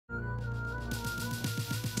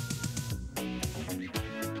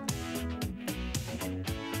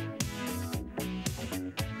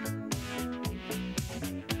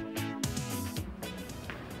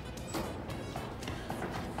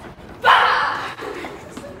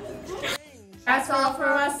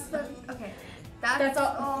That's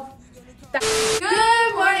all.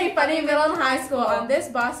 Good morning, Funny Middle and High School on this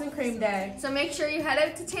Boston Cream Day. So make sure you head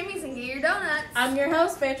out to Timmy's and get your donuts. I'm your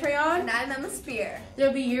host, Patreon. And I'm Emma Spear. There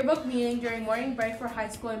will be yearbook meeting during morning break for high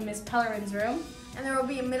school in Miss Pellerin's room. And there will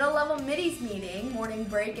be a middle level middies meeting, morning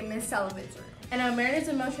break in Miss Sullivan's room. And a Mariners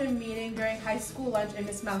in Motion meeting during high school lunch in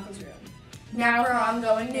Miss Malcolm's room. Now for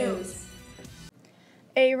ongoing news.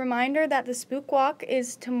 A reminder that the Spook Walk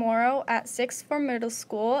is tomorrow at 6 for middle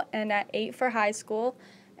school and at 8 for high school,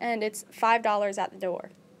 and it's $5 at the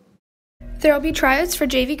door. There will be tryouts for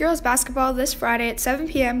JV girls basketball this Friday at 7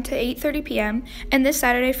 p.m. to 8:30 p.m. and this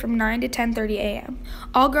Saturday from 9 to 10:30 a.m.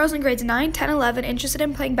 All girls in grades 9, 10, 11 interested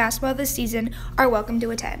in playing basketball this season are welcome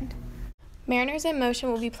to attend. Mariners in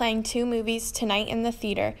Motion will be playing 2 movies tonight in the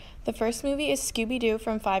theater. The first movie is Scooby-Doo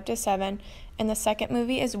from 5 to 7, and the second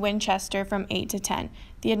movie is Winchester from 8 to 10.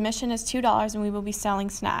 The admission is $2 and we will be selling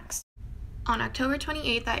snacks. On October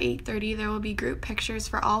 28th at 8:30, there will be group pictures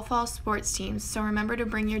for all fall sports teams, so remember to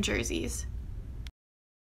bring your jerseys.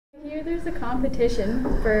 Here there's a competition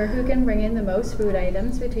for who can bring in the most food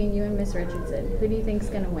items between you and Miss Richardson. Who do you think's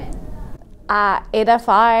going to win?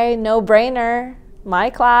 AFI, no brainer.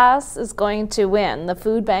 My class is going to win the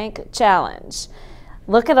food bank challenge.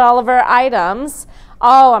 Look at all of our items.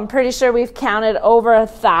 Oh, I'm pretty sure we've counted over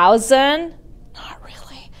 1,000. Not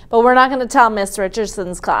really, but we're not going to tell Miss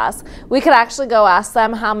Richardson's class. We could actually go ask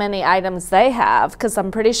them how many items they have, because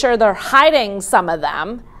I'm pretty sure they're hiding some of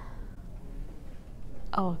them.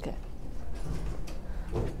 Oh, okay.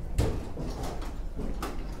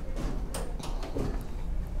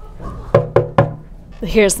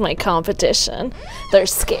 Here's my competition. They're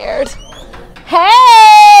scared.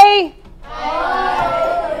 Hey!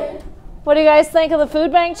 Hi! What do you guys think of the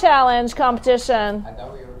food bank challenge competition? I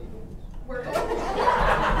thought we already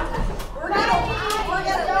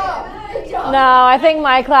did. No, I think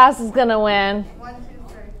my class is gonna win. 1, 2,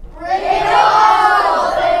 3. Bring it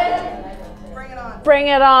on! Bring it on. Bring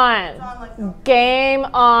it on. Game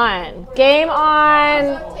on. Game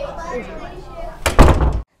on.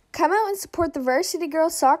 Come out and support the Varsity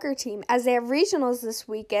Girls soccer team as they have regionals this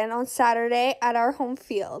weekend on Saturday at our home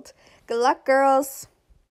field. Good luck, girls!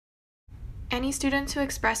 Any students who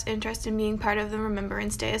express interest in being part of the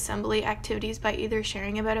Remembrance Day Assembly activities by either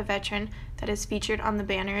sharing about a veteran that is featured on the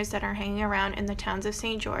banners that are hanging around in the towns of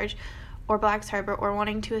St. George or Blacks Harbor, or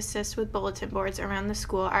wanting to assist with bulletin boards around the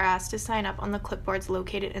school are asked to sign up on the clipboards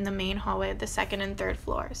located in the main hallway of the 2nd and 3rd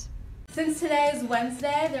floors. Since today is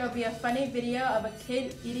Wednesday, there will be a funny video of a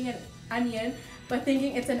kid eating an onion but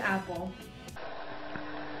thinking it's an apple.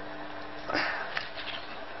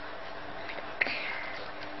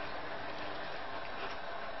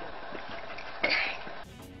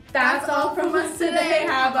 That's all from us today.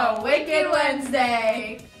 Have a wicked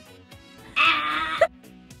Wednesday!